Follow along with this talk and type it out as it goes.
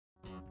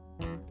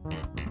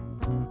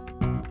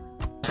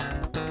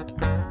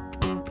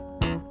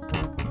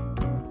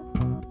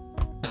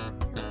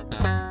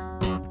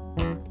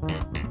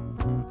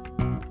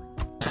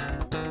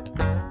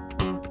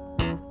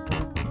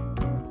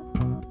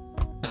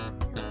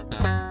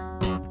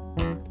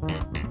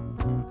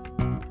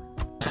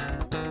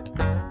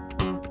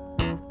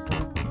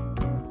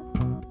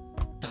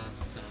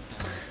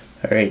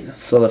Alright,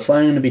 so the fly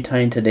I'm going to be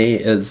tying today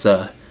is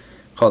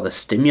called a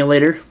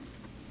Stimulator,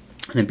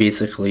 and it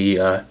basically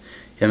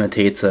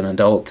imitates an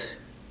adult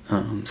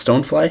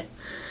stonefly.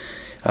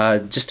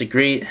 Just a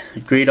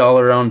great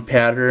all-around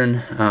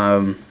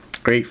pattern,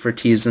 great for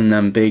teasing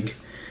them big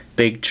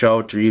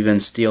trout or even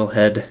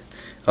steelhead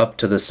up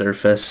to the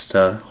surface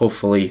to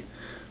hopefully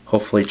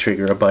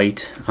trigger a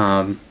bite.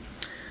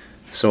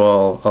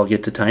 So I'll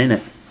get to tying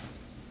it.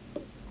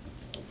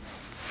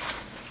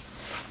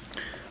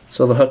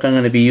 So the hook I'm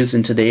going to be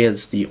using today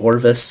is the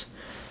Orvis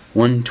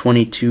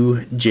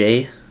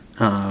 122J,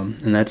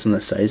 and that's in the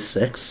size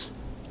 6.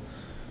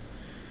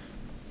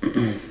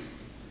 So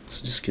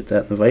just get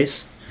that in the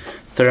vise.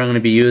 The thread I'm going to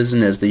be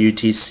using is the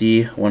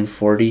UTC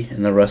 140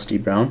 in the rusty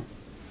brown.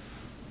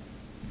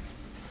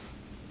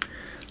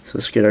 So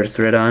let's get our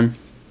thread on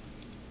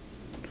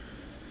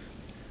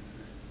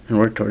and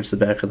work towards the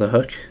back of the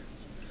hook,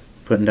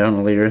 putting down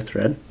a layer of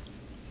thread.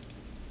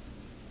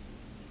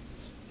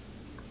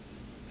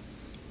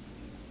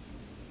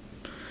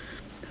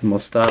 And we'll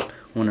stop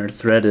when our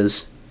thread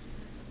is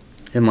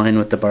in line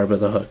with the barb of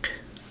the hook.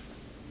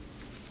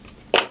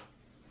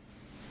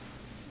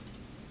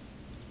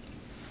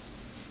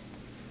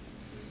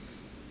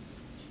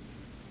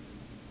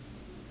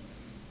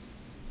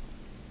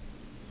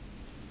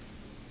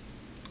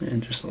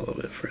 And just a little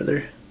bit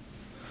further.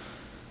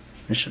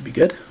 This should be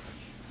good.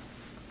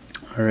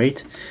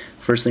 Alright,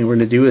 first thing we're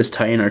going to do is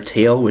tie in our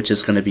tail, which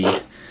is going to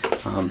be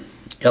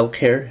elk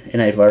hair,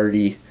 and I've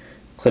already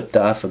clipped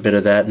off a bit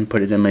of that and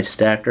put it in my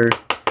stacker.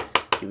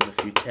 Give it a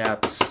few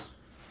taps.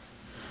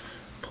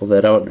 Pull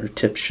that out, and our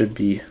tip should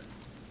be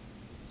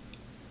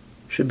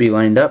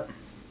lined up.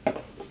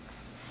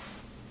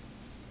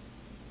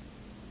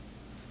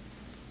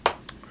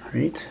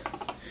 Alright,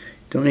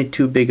 don't need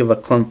too big of a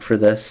clump for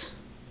this.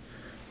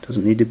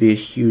 Doesn't need to be a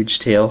huge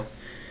tail.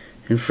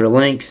 And for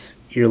length,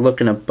 you're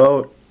looking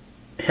about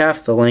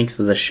half the length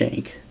of the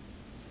shank.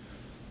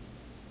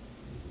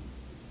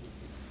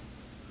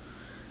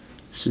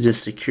 So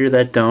just secure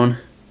that down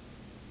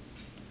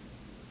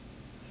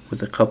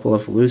with a couple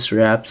of loose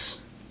wraps.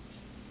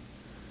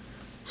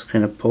 So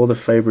kind of pull the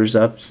fibers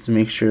up just to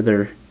make sure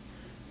they're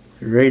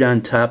right on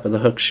top of the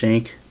hook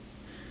shank.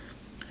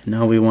 And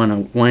now we want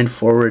to wind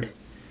forward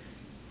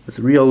with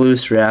real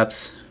loose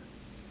wraps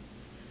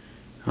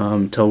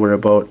until we're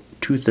about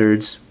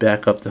 2/3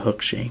 back up the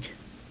hook shank.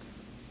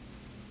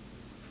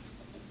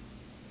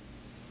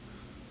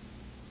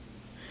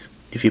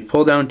 If you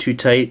pull down too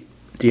tight,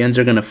 the ends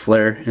are going to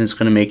flare, and it's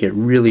going to make it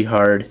really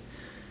hard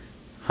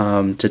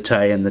to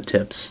tie in the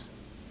tips.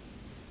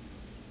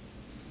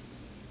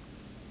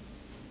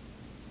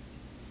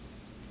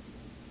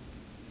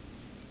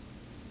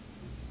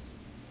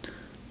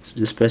 So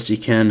just best you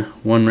can,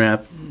 one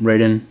wrap right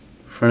in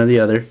front of the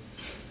other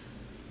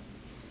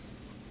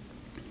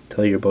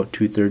until you're about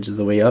 2/3 of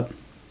the way up.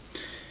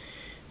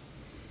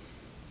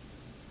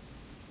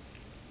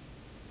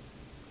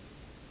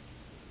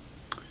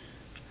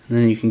 And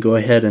then you can go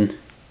ahead and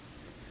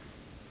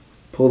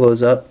pull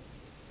those up,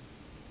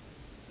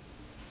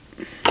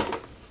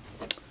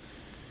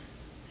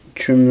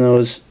 trim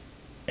those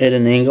at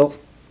an angle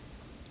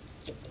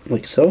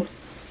like so.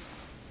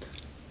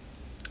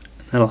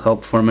 That'll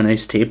help form a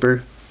nice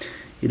taper.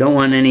 You don't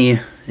want any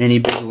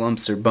big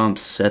lumps or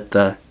bumps at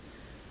the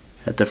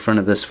front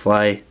of this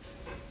fly,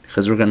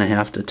 because we're going to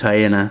have to tie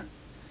in a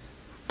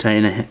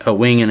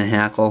wing and a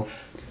hackle.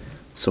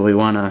 So we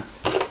want to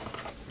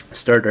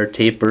start our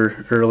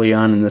taper early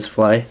on in this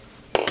fly.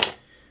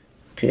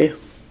 Okay,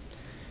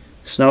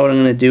 so now what I'm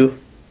going to do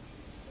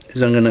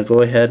is I'm going to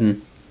go ahead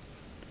and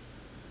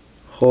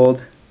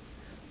hold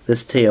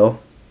this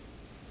tail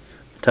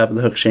on top of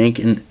the hook shank,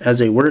 and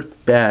as I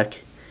work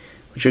back,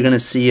 what you're going to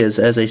see is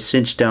as I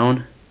cinch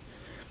down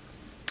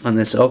on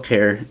this elk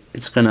hair,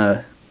 it's going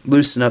to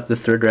loosen up the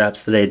thread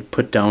wraps that I had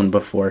put down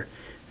before.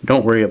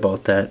 Don't worry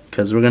about that,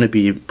 because we're going to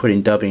be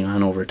putting dubbing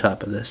on over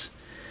top of this.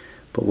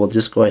 But we'll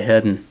just go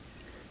ahead and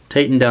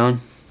tighten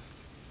down.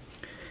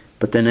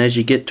 But then as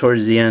you get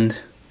towards the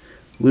end,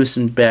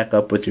 loosen back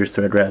up with your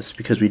thread wraps,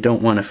 because we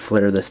don't want to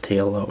flare this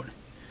tail out.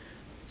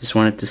 Just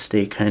want it to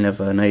stay kind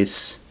of a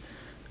nice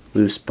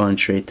loose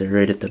bunch right there,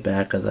 right at the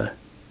back of the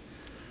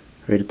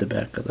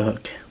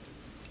hook.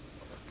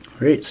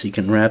 Alright, so you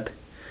can wrap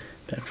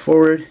back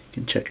forward, you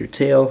can check your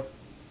tail.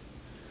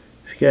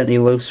 If you got any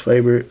loose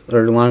fiber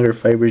or longer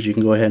fibers, you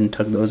can go ahead and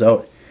tug those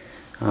out.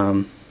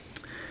 But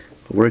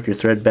work your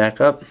thread back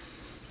up,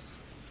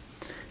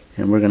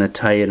 and we're going to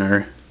tie in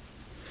our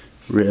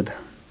rib.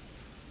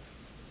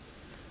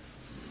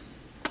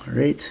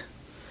 Alright,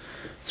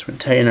 so we're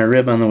tying our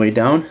rib on the way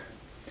down,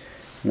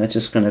 and that's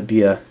just going to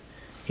be a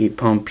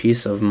 8-pound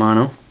piece of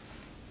mono.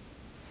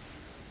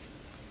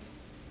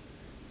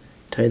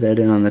 Tie that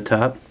in on the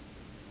top.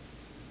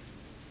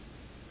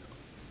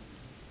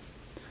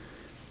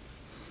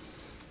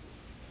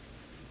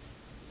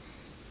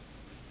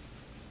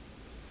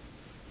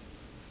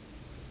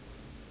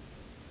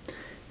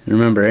 And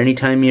remember,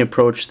 anytime you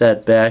approach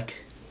that back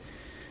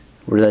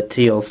where that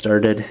tail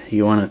started,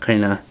 you want to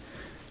kind of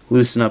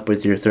loosen up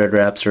with your thread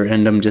wraps or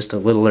end them just a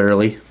little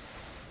early.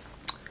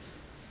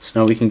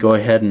 So now we can go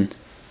ahead and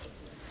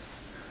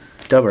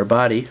dub our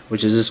body,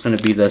 which is just going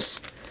to be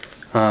this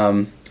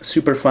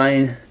super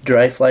fine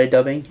dry fly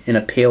dubbing in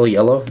a pale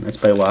yellow, and that's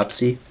by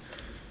Wapsi.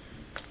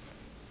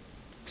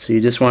 So you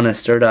just want to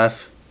start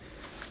off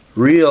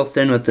real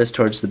thin with this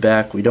towards the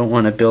back. We don't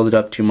want to build it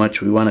up too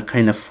much. We want to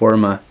kind of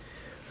form our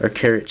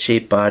carrot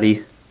shaped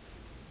body.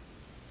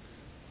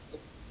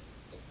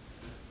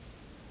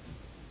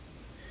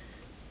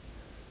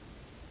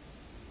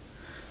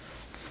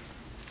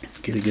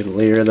 Get a good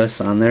layer of this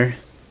on there.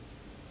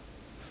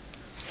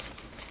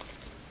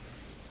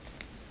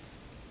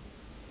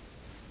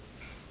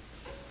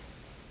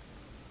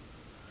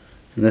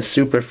 And the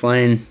super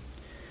fine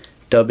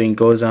dubbing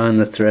goes on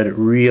the thread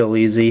real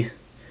easy.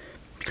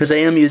 Because I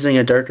am using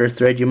a darker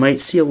thread, you might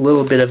see a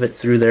little bit of it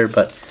through there,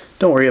 but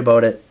don't worry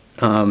about it.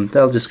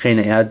 That'll just kind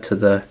of add to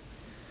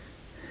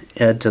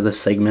the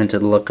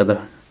segmented look of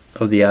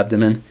the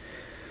abdomen.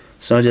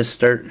 So I'll just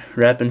start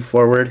wrapping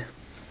forward,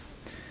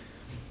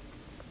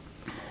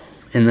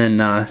 and then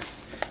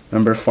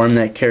remember, form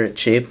that carrot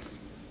shape.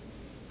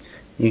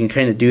 You can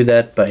kind of do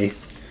that by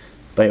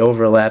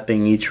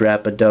overlapping each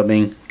wrap of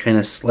dubbing kind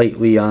of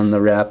slightly on the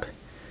wrap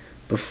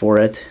before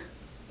it.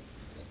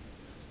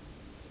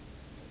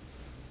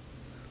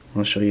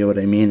 I'll show you what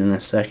I mean in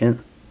a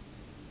second.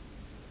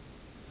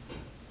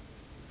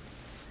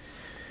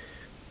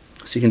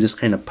 So you can just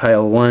kind of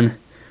pile one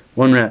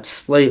wrap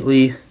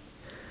slightly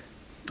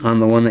on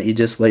the one that you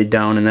just laid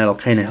down, and that'll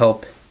kind of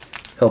help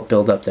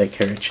build up that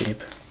carrot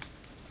shape.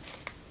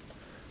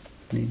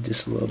 Need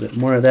just a little bit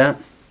more of that.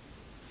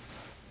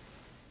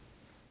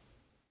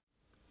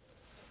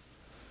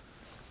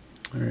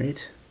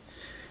 Alright,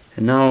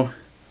 and now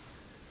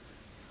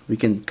we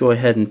can go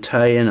ahead and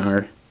tie in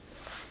our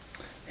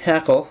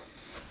hackle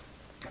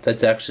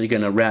that's actually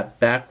going to wrap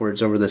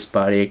backwards over this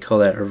body. I call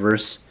that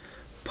reverse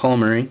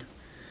palmering.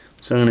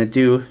 So what I'm going to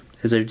do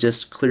is I've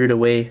just cleared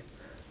away a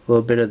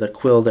little bit of the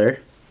quill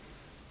there.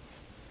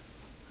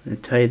 I'm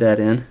going to tie that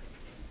in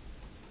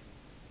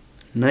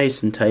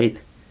nice and tight.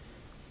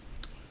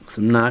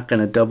 So I'm not going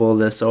to double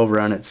this over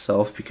on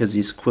itself because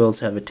these quills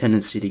have a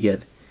tendency to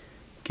get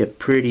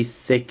pretty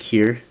thick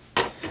here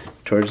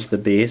towards the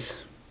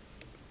base.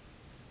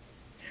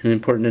 And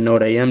important to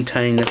note, I am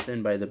tying this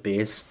in by the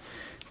base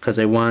because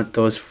I want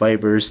those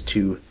fibers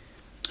to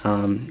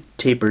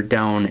taper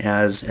down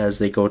as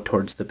they go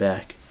towards the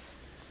back.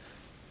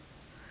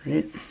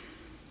 Right.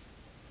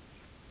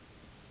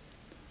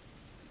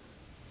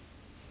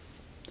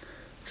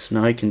 So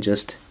now I can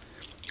just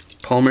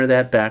palmer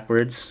that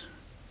backwards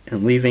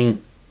and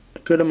leaving a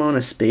good amount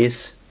of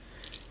space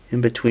in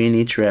between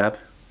each wrap.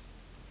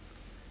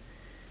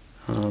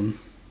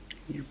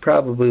 You're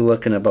probably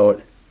looking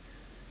about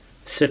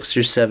 6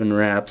 or 7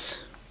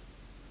 wraps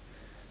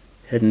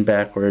heading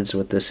backwards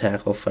with this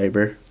hackle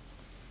fiber.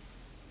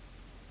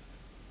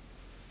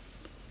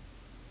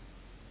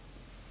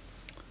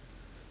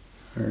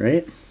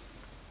 Alright.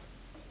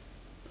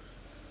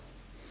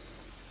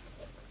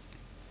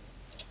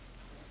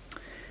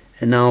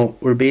 And now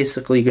we're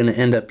basically going to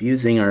end up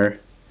using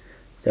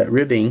that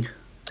ribbing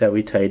that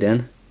we tied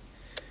in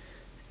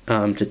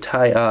to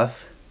tie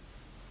off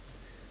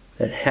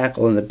that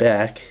hackle in the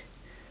back,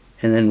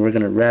 and then we're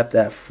going to wrap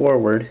that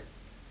forward,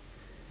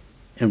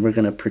 and we're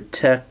going to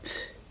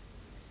protect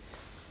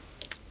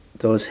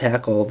those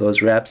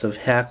wraps of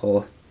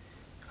hackle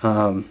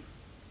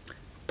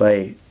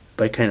by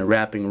kind of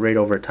wrapping right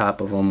over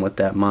top of them with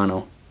that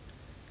mono.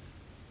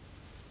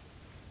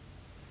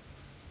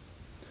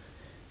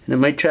 And it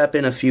might trap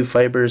in a few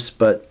fibers,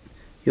 but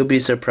you'll be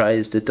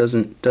surprised. It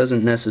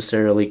doesn't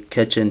necessarily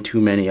catch in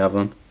too many of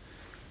them.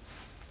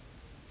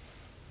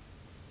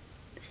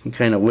 You can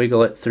kind of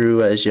wiggle it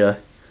through as you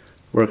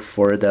work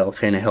forward. That'll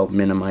kind of help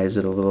minimize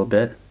it a little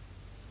bit.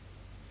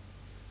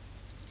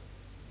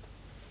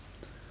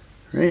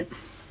 Right.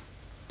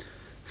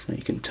 So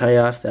you can tie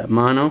off that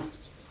mono,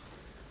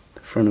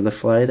 the front of the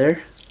fly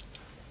there.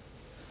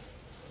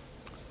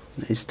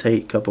 Nice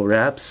tight couple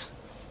wraps.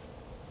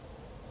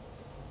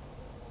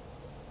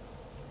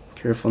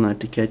 Careful not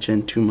to catch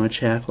in too much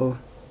hackle.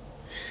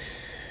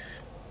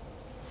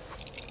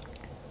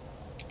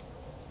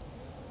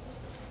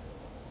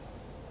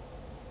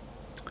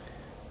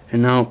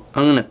 And now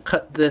I'm going to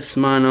cut this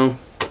mono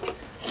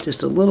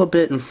just a little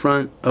bit in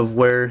front of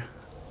where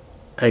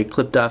I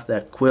clipped off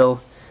that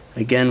quill.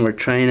 Again, we're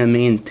trying to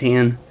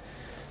maintain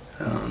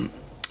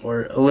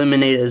or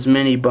eliminate as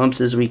many bumps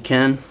as we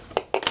can.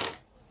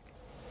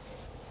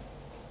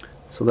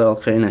 So that'll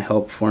kind of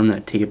help form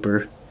that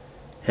taper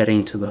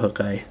heading to the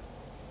hook eye.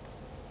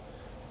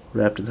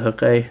 Wrap to the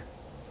hook eye,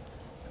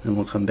 then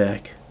we'll come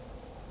back.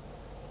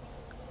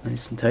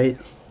 Nice and tight.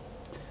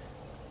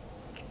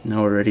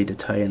 Now we're ready to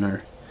tie in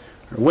our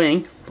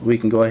wing. We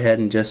can go ahead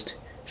and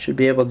should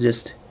be able to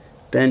just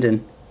bend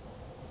and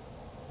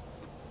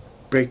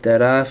break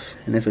that off.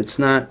 And if it's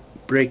not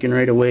breaking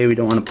right away, we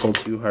don't want to pull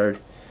too hard.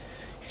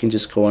 You can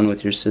just go in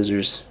with your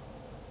scissors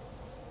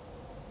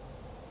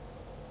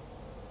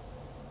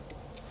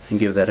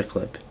and give that a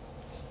clip.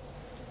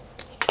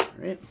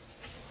 Alright.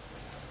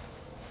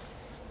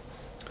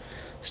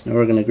 So now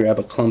we're going to grab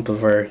a clump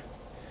of our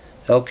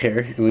elk hair,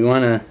 and we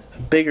want a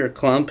bigger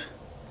clump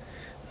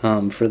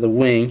for the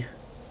wing.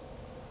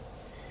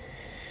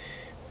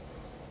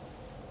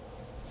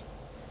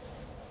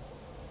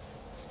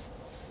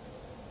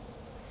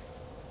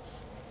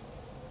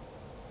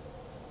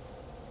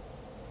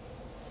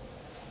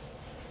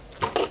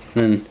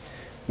 And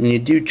when you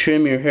do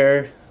trim your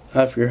hair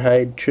off your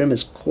hide, trim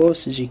as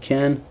close as you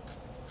can.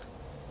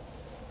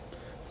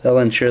 That'll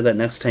ensure that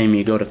next time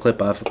you go to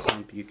clip off a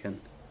clump, you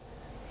can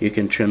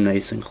trim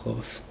nice and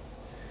close.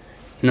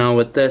 Now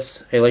with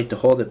this, I like to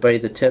hold it by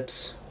the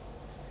tips,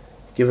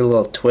 give it a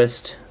little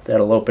twist.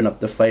 That'll open up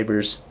the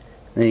fibers.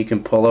 Then you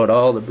can pull out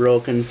all the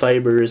broken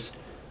fibers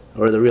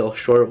or the real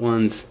short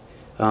ones,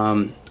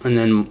 and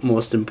then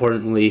most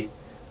importantly,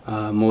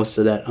 most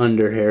of that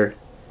under hair.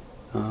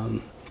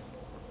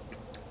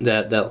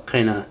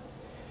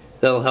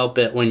 That'll help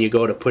it when you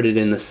go to put it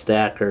in the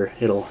stacker.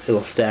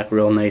 It'll stack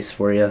real nice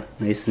for you,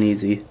 nice and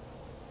easy.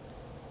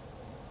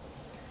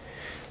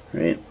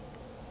 Right.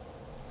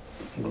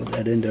 Load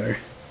that into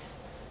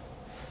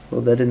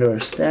our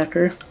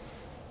stacker.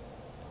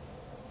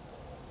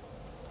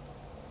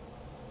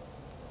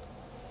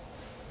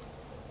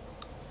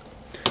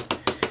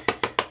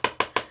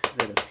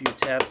 Give it a few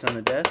taps on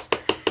the desk.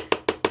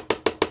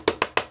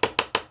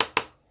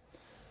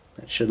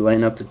 That should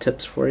line up the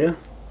tips for you.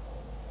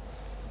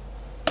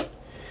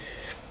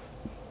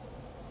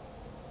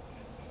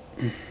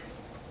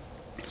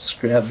 Just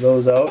grab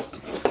those out.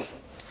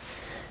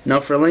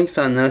 Now for length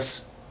on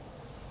this,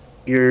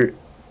 you're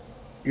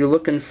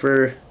looking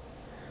for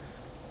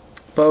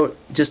about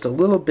just a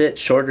little bit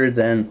shorter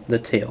than the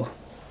tail.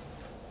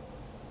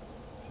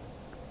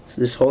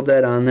 So just hold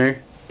that on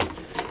there.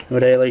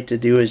 What I like to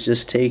do is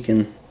just take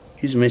and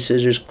use my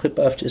scissors, clip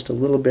off just a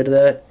little bit of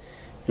that.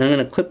 And I'm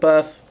going to clip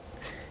off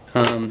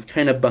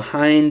kind of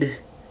behind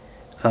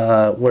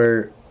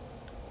where,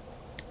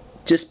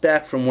 just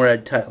back from where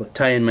I'd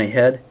tie in my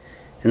head,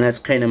 and that's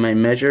kind of my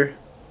measure.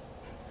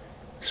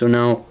 So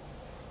now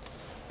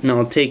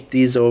I'll take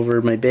these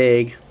over my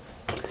bag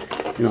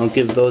and I'll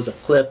give those a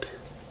clip.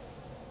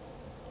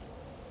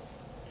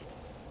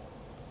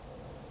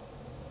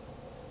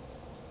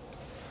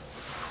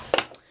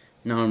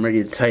 Now I'm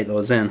ready to tie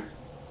those in.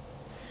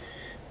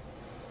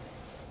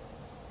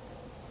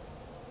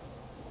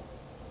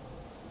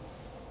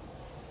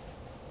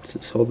 So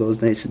just hold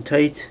those nice and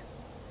tight.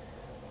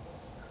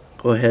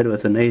 Go ahead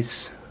with a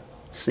nice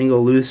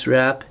single loose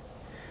wrap,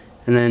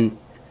 and then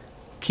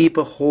keep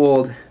a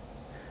hold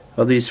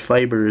of these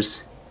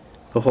fibers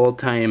the whole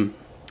time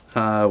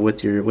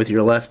with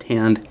your left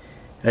hand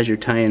as you're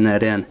tying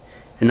that in.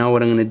 And now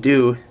what I'm going to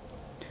do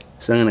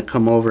is I'm going to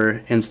come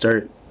over and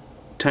start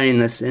tying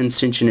this in,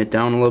 cinching it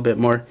down a little bit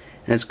more,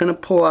 and it's going to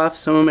pull off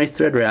some of my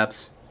thread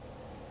wraps,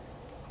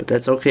 but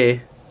that's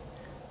okay.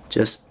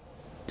 Just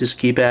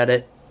keep at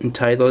it and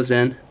tie those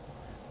in.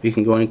 We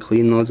can go and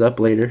clean those up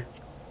later.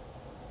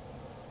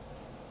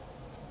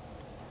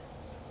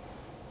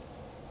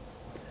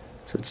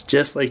 So it's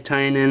just like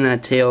tying in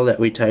that tail that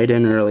we tied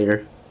in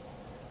earlier.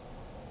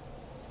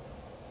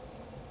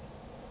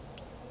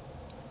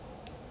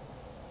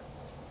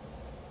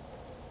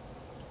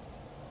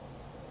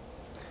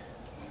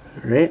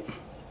 Alright,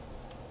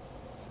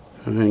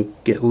 and then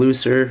get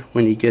looser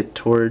when you get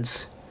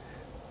towards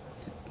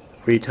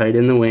where you tied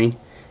in the wing,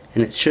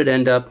 and it should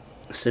end up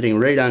sitting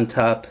right on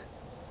top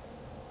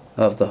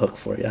of the hook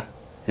for you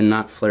and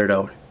not flared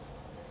out.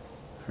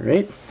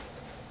 Alright,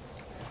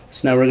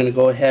 so now we're going to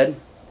go ahead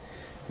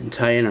and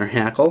tie in our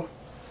hackle.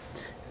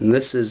 And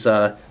this is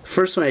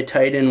first one I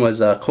tied in was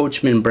a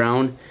Coachman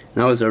Brown.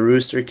 That was a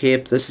rooster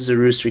cape. This is a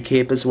rooster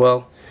cape as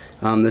well.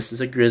 This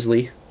is a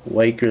grizzly,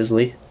 white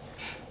grizzly,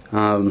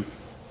 or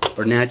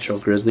natural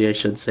grizzly I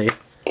should say.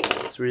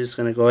 So we're just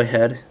going to go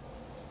ahead,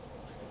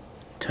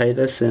 tie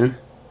this in,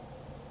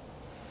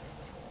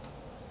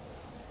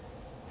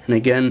 and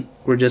again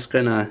we're just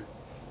going to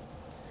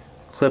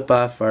clip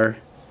off our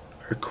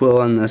quill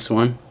on this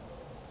one.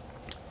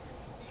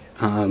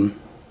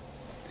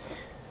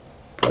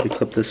 Probably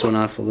clip this one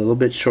off a little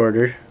bit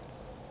shorter.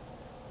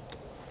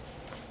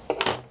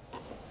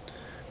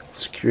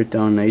 Secure it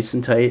down nice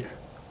and tight.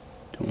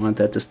 Don't want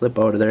that to slip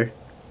out of there.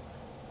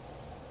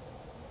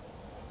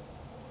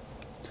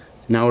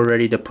 Now we're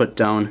ready to put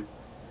down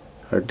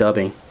our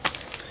dubbing.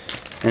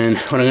 And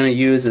what I'm going to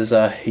use is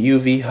a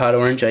UV hot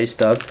orange ice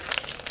dub.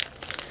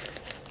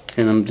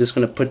 And I'm just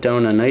going to put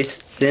down a nice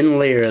thin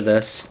layer of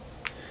this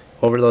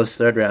over those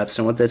thread wraps.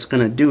 And what that's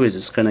going to do is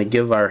it's going to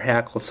give our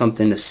hackle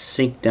something to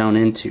sink down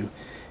into.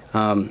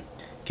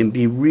 Can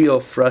be real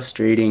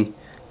frustrating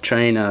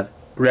trying to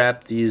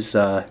wrap these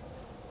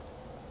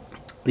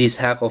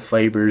hackle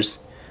fibers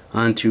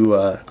onto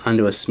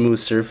a smooth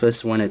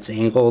surface when it's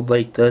angled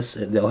like this.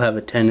 They'll have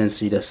a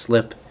tendency to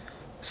slip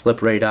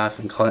right off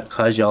and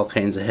cause you all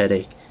kinds of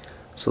headache.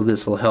 So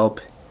this will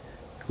help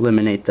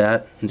eliminate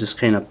that, and just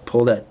kind of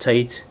pull that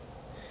tight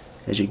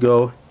as you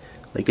go.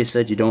 Like I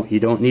said, you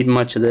don't need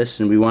much of this,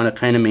 and we want to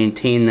kind of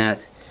maintain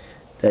that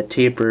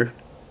taper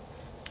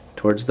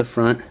towards the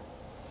front.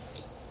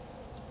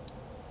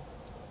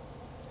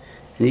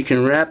 And you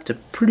can wrap to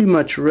pretty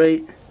much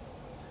right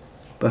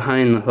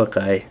behind the hook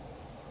eye.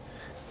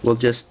 We'll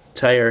just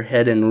tie our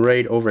head in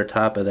right over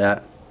top of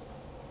that.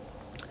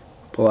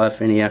 Pull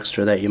off any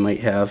extra that you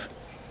might have.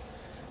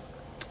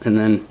 And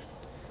then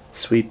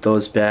sweep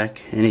those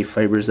back, any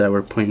fibers that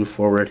were pointing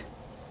forward.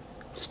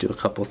 Just do a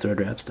couple thread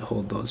wraps to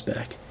hold those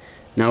back.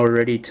 Now we're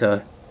ready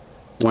to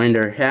wind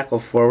our hackle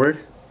forward.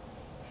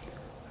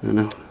 And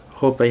I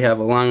hope I have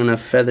a long enough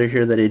feather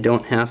here that I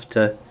don't have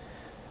to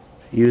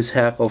use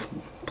hackle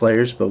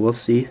pliers, but we'll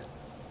see.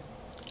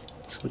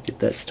 So we'll get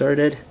that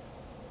started.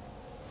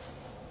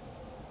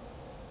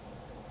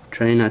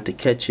 Try not to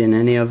catch in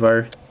any of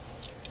our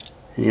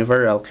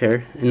elk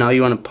hair. And now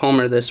you want to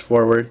palmer this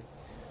forward,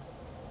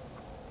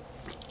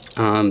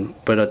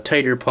 but a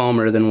tighter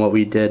palmer than what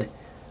we did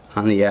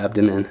on the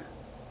abdomen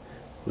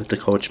with the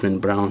Coachman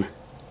Brown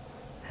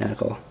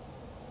hackle.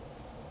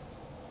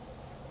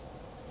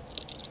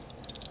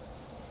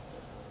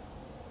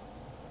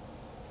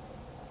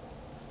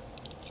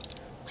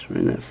 Just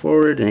run that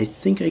forward, and I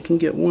think I can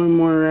get one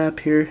more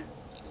wrap here.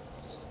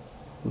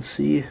 We'll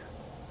see.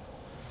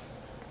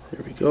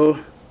 There we go.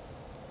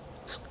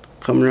 Just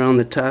come around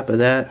the top of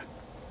that,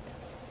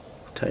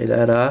 tie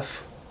that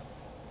off.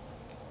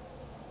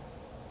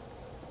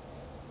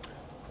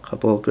 A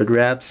couple of good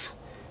wraps,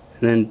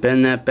 and then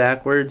bend that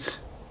backwards,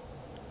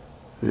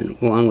 and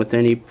along with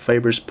any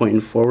fibers pointing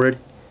forward,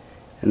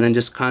 and then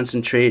just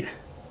concentrate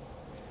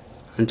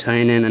on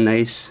tying in a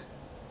nice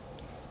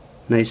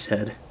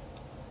head.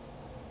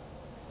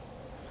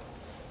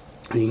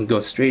 And you can go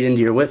straight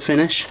into your whip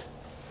finish.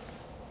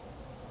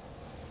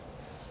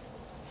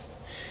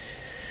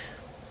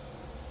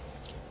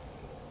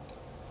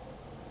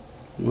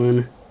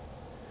 One,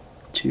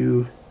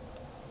 two,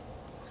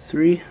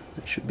 three.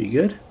 That should be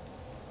good.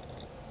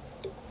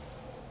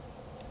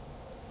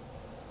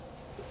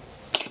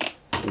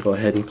 Go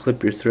ahead and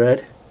clip your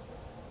thread.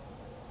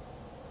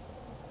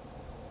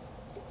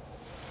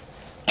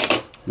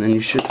 And then you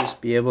should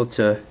just be able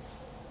to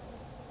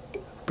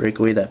break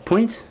away that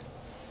point.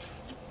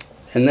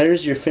 And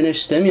there's your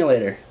finished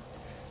stimulator.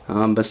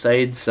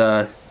 Besides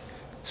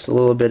just a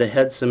little bit of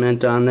head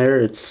cement on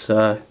there, it's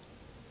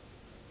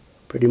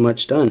pretty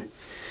much done.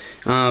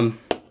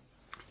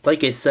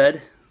 Like I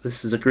said,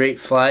 this is a great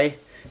fly.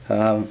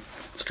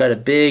 It's got a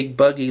big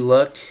buggy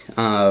look.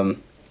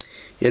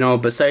 You know,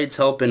 besides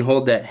helping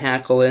hold that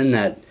hackle in,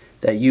 that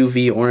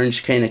UV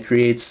orange kind of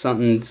creates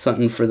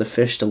something for the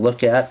fish to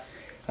look at.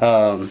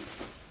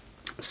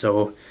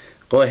 So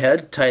go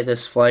ahead, tie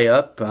this fly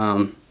up.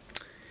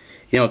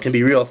 You know, it can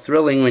be real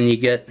thrilling when you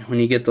get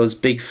those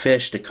big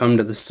fish to come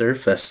to the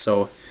surface.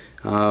 So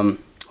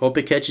hope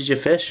it catches you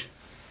fish.